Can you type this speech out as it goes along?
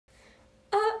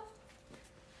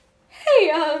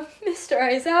Mr.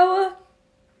 Aizawa.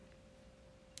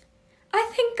 I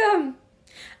think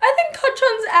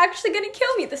Kachan's actually gonna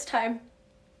kill me this time.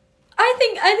 I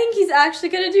think he's actually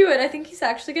gonna do it. I think he's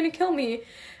actually gonna kill me.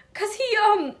 'Cause he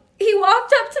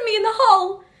walked up to me in the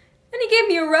hall, and he gave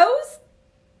me a rose.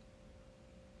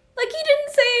 Like, he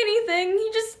didn't say anything. He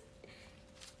just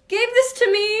gave this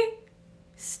to me,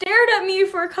 stared at me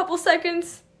for a couple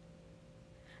seconds,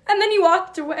 and then he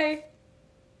walked away.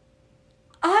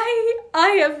 I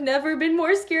have never been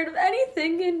more scared of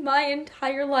anything in my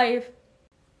entire life.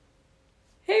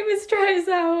 Hey, Mr.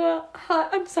 Aizawa.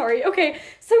 I'm sorry. Okay,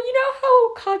 so you know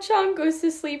how Kachan goes to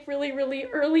sleep really, really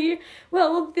early?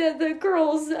 Well, the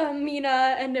girls,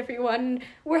 Mina and everyone,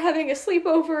 were having a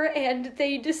sleepover, and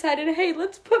they decided, hey,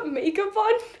 let's put makeup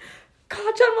on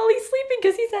Kachan while he's sleeping,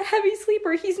 because he's a heavy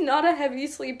sleeper. He's not a heavy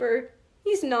sleeper.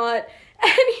 He's not.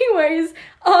 Anyways,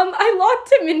 I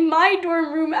locked him in my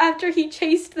dorm room after he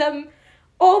chased them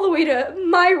all the way to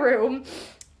my room.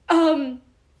 I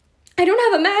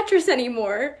don't have a mattress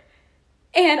anymore,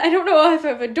 and I don't know if I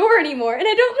have a door anymore, and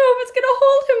I don't know if it's gonna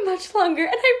hold him much longer,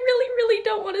 and I really, really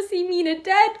don't want to see Mina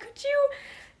dead. Could you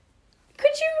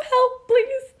help,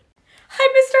 please? Hi,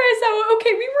 Mr. Aizawa.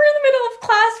 Okay, we were in the middle of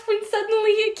class when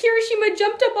suddenly Kirishima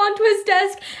jumped up onto his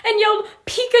desk and yelled,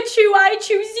 "Pikachu, I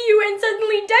choose you," and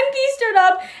suddenly Denki stood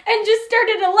up and just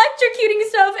started electrocuting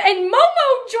stuff, and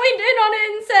Momo joined in on it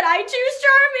and said, "I choose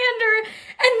Charmander,"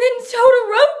 and then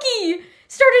Todoroki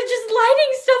started just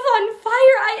lighting stuff on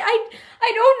fire.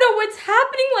 I don't know what's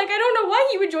happening. Like, I don't know why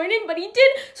he would join in, but he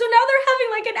did. So now they're having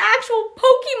like an actual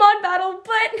Pokemon battle,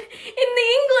 but in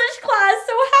the English class.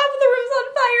 So half the room's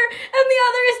on fire and the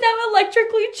other is now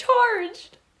electrically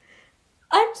charged.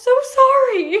 I'm so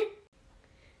sorry.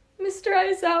 Mr.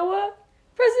 Aizawa,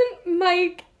 President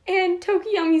Mike and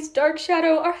Tokiyami's Dark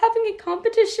Shadow are having a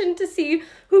competition to see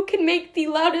who can make the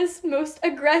loudest, most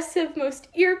aggressive, most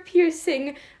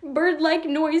ear-piercing, bird-like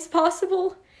noise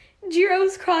possible.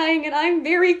 Jiro's crying, and I'm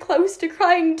very close to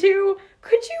crying too.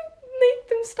 Could you make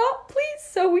them stop, please,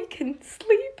 so we can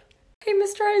sleep? Hey,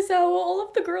 Mr. Aizawa, all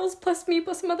of the girls plus me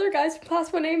plus some other guys from Class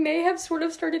 1A may have sort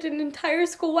of started an entire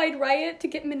school-wide riot to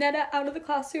get Mineta out of the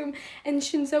classroom and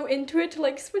Shinzo into it to,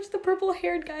 like, switch the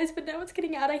purple-haired guys, but now it's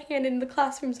getting out of hand and the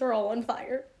classrooms are all on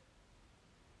fire.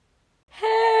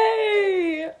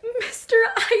 Hey, Mr.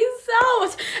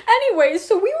 Aizawa. Anyways,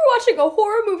 so we were watching a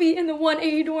horror movie in the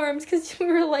 1A dorms because we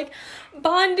were like,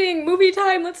 bonding, movie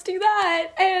time, let's do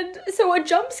that. And so a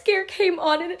jump scare came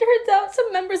on, and it turns out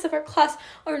some members of our class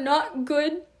are not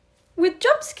good with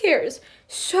jump scares.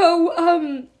 So,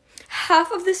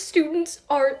 half of the students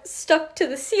are stuck to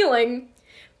the ceiling.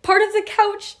 Part of the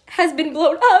couch has been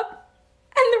blown up,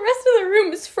 and the rest of the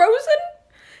room is frozen.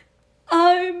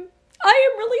 I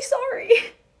am really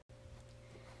sorry.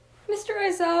 Mr.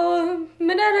 Aizawa,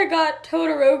 Mineta got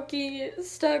Todoroki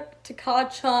stuck to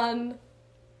Kachan.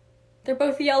 They're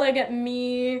both yelling at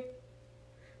me.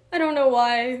 I don't know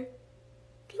why.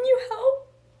 Can you help?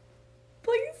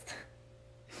 Please?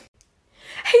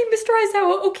 Hey, Mr.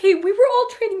 Aizawa, okay, we were all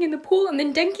training in the pool and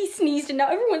then Denki sneezed and now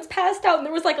everyone's passed out and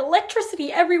there was like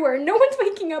electricity everywhere and no one's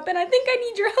waking up and I think I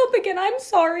need your help again. I'm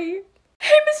sorry.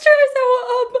 Hey, Mr.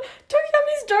 Aizawa,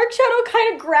 Tokiyami's Dark Shadow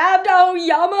kind of grabbed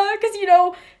Aoyama, because, you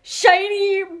know,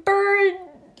 shiny bird,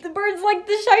 the bird's like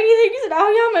the shiny things, and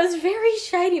Aoyama is very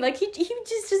shiny, like, he's a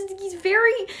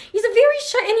very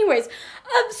shiny, anyways,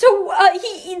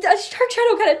 Dark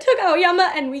Shadow kind of took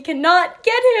Aoyama, and we cannot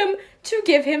get him to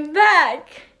give him back.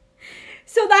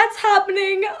 So that's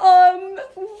happening, Hey,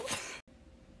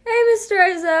 Mr.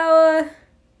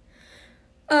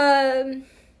 Aizawa,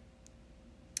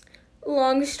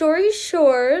 long story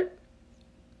short,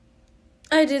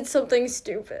 I did something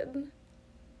stupid.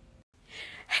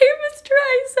 Hey, Mr.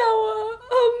 Aizawa,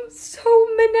 so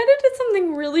Mineta did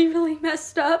something really, really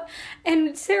messed up,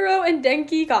 and Sero and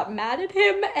Denki got mad at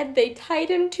him, and they tied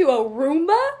him to a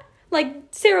Roomba. Like,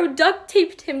 Sero duct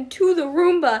taped him to the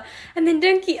Roomba, and then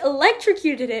Denki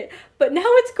electrocuted it, but now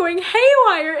it's going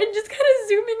haywire and just kind of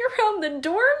zooming around the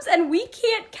dorms, and we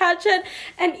can't catch it,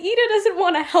 and Ida doesn't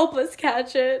want to help us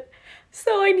catch it.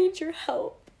 So I need your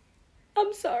help.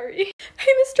 I'm sorry.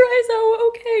 Hey, Mr. Aizawa,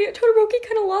 okay, Todoroki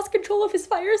kind of lost control of his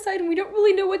fire side and we don't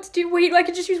really know what to do. Wait, I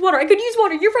could just use water. I could use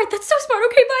water. You're right. That's so smart.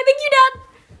 Okay, bye. Thank you, Dad.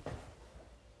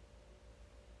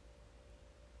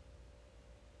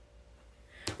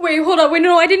 Wait, hold on. Wait,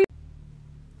 no, I didn't.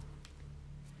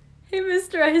 Hey,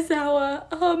 Mr. Aizawa,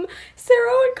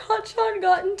 Sero and Kachan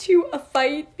got into a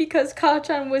fight because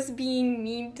Kachan was being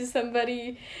mean to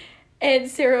somebody.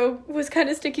 And Sero was kind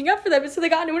of sticking up for them, and so they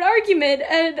got into an argument,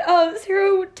 and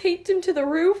Sero taped him to the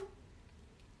roof,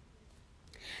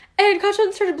 and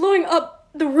Kachan started blowing up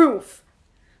the roof.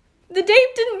 The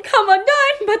tape didn't come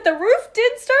undone, but the roof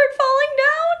did start falling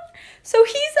down. So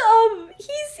he's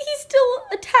still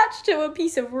attached to a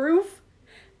piece of roof,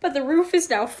 but the roof is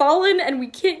now fallen and we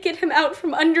can't get him out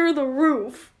from under the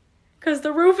roof because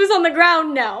the roof is on the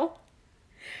ground now.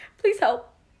 Please help.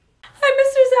 Hi,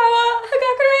 Mr. Zawa.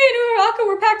 Hagakure and Uraraka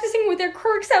were practicing with their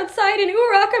quirks outside, and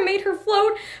Uraraka made her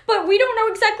float, but we don't know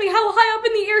exactly how high up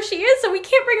in the air she is, so we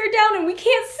can't bring her down, and we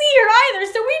can't see her either,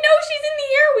 so we know she's in the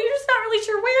air, we're just not really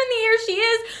sure where in the air she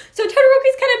is, so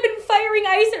Todoroki's kind of been firing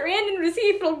ice at random to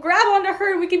see if it'll grab onto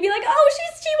her, and we can be like, oh,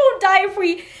 she won't die if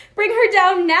we bring her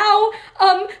down now,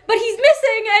 but he's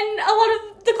missing, and a lot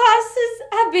of the classes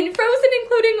have been frozen,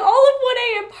 including all of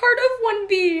 1A and part of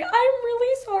 1B. I'm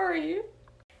really sorry.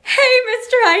 Hey,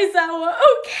 Mr. Aizawa,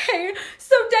 okay,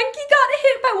 so Denki got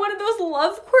hit by one of those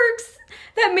love quirks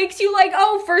that makes you like,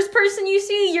 oh, first person you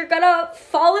see, you're gonna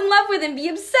fall in love with and be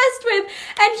obsessed with,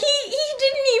 and he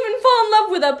didn't even fall in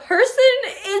love with a person,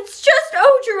 it's just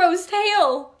Ojiro's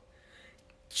tail.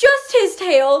 Just his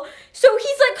tail, so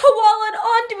he's like koala'd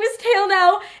onto his tail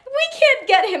now, we can't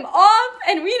get him off,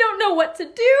 and we don't know what to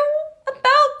do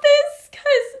about this,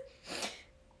 cause,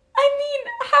 I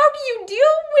mean, how do you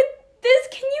deal with this?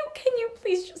 Can you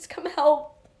please just come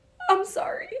help? I'm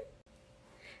sorry.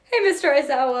 Hey, Mr.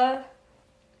 Aizawa.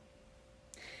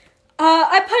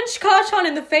 I punched Kachan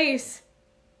in the face.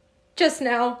 Just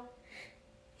now.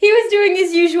 He was doing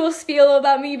his usual spiel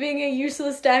about me being a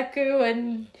useless Deku,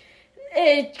 and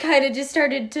it kind of just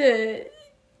started to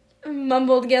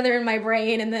mumble together in my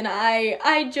brain, and then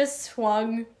I just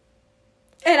swung.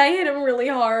 And I hit him really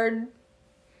hard.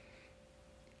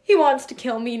 He wants to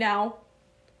kill me now.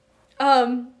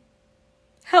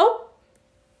 Help?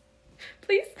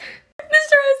 Please?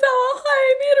 Mr. Aizawa,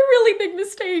 I made a really big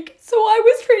mistake. So I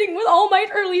was training with All Might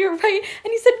earlier, right?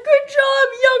 And he said, good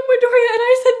job, young Midoriya. And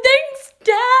I said, thanks,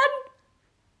 Dad.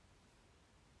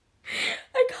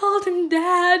 I called him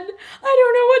Dad. I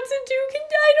don't know what to do.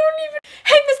 I don't even...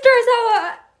 Hey, Mr. Aizawa.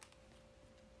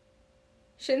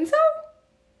 Shinzo?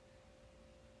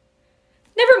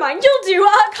 Never mind, you'll do.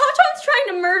 Kachan's trying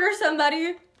to murder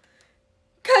somebody.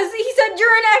 Cause he said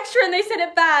you're an extra and they said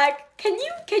it back. Can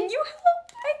you help?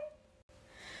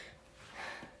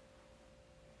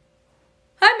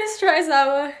 Hi, Mr.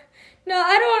 Aizawa. No,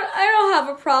 I don't have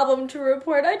a problem to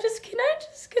report. Can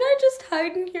I just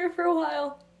hide in here for a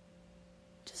while?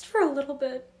 Just for a little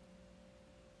bit.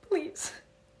 Please.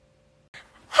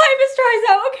 Hi, Mr.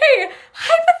 Aizawa. Okay,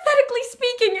 hypothetically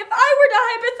speaking, if I were to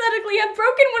hypothetically have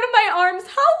broken one of my arms,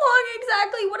 how long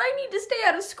exactly would I need to stay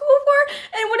out of school for?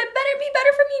 And would it be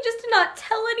better for me just to not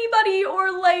tell anybody,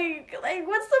 or like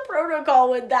what's the protocol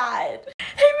with that?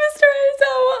 Hey, Mr.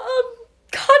 Aizawa,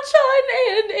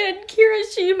 Kachan and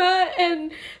Kirishima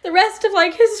and the rest of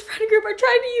like his friend group are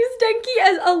trying to use Denki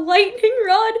as a lightning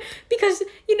rod because,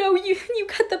 you know, you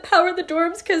cut the power of the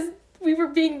dorms because we were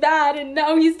being bad, and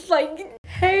now he's like,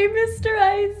 hey, Mr.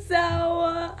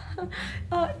 Aizawa,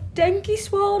 Denki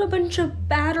swallowed a bunch of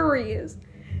batteries.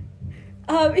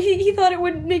 He thought it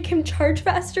would make him charge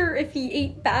faster if he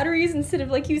ate batteries instead of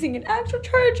like using an actual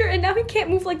charger, and now he can't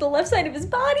move like the left side of his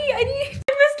body.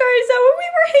 Mr. Aizawa, we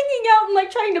were hanging out and like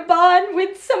trying to bond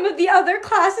with some of the other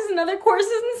classes and other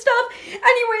courses and stuff.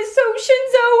 Anyway, so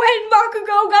Shinzo and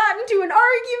Bakugo got into an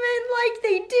argument like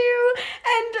they do,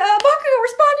 and Bakugo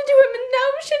responded to him, and now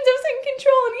Shinzo's in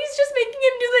control, and he's just making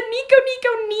him do the Nico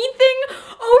Ni thing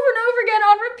over and over again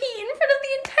on repeat in front of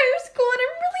the entire school, and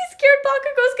I'm really scared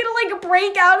Bakugo's gonna like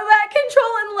break out of that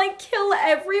control and like kill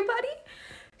everybody.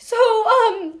 So,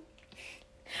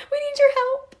 we need your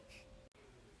help.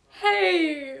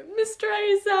 Hey, Mr.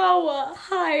 Aizawa,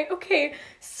 hi. Okay,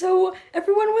 so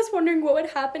everyone was wondering what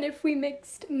would happen if we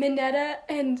mixed Mineta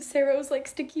and Sero's like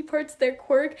sticky parts, their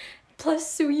quirk, plus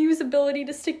Suyu's ability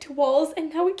to stick to walls,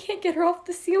 and now we can't get her off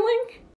the ceiling.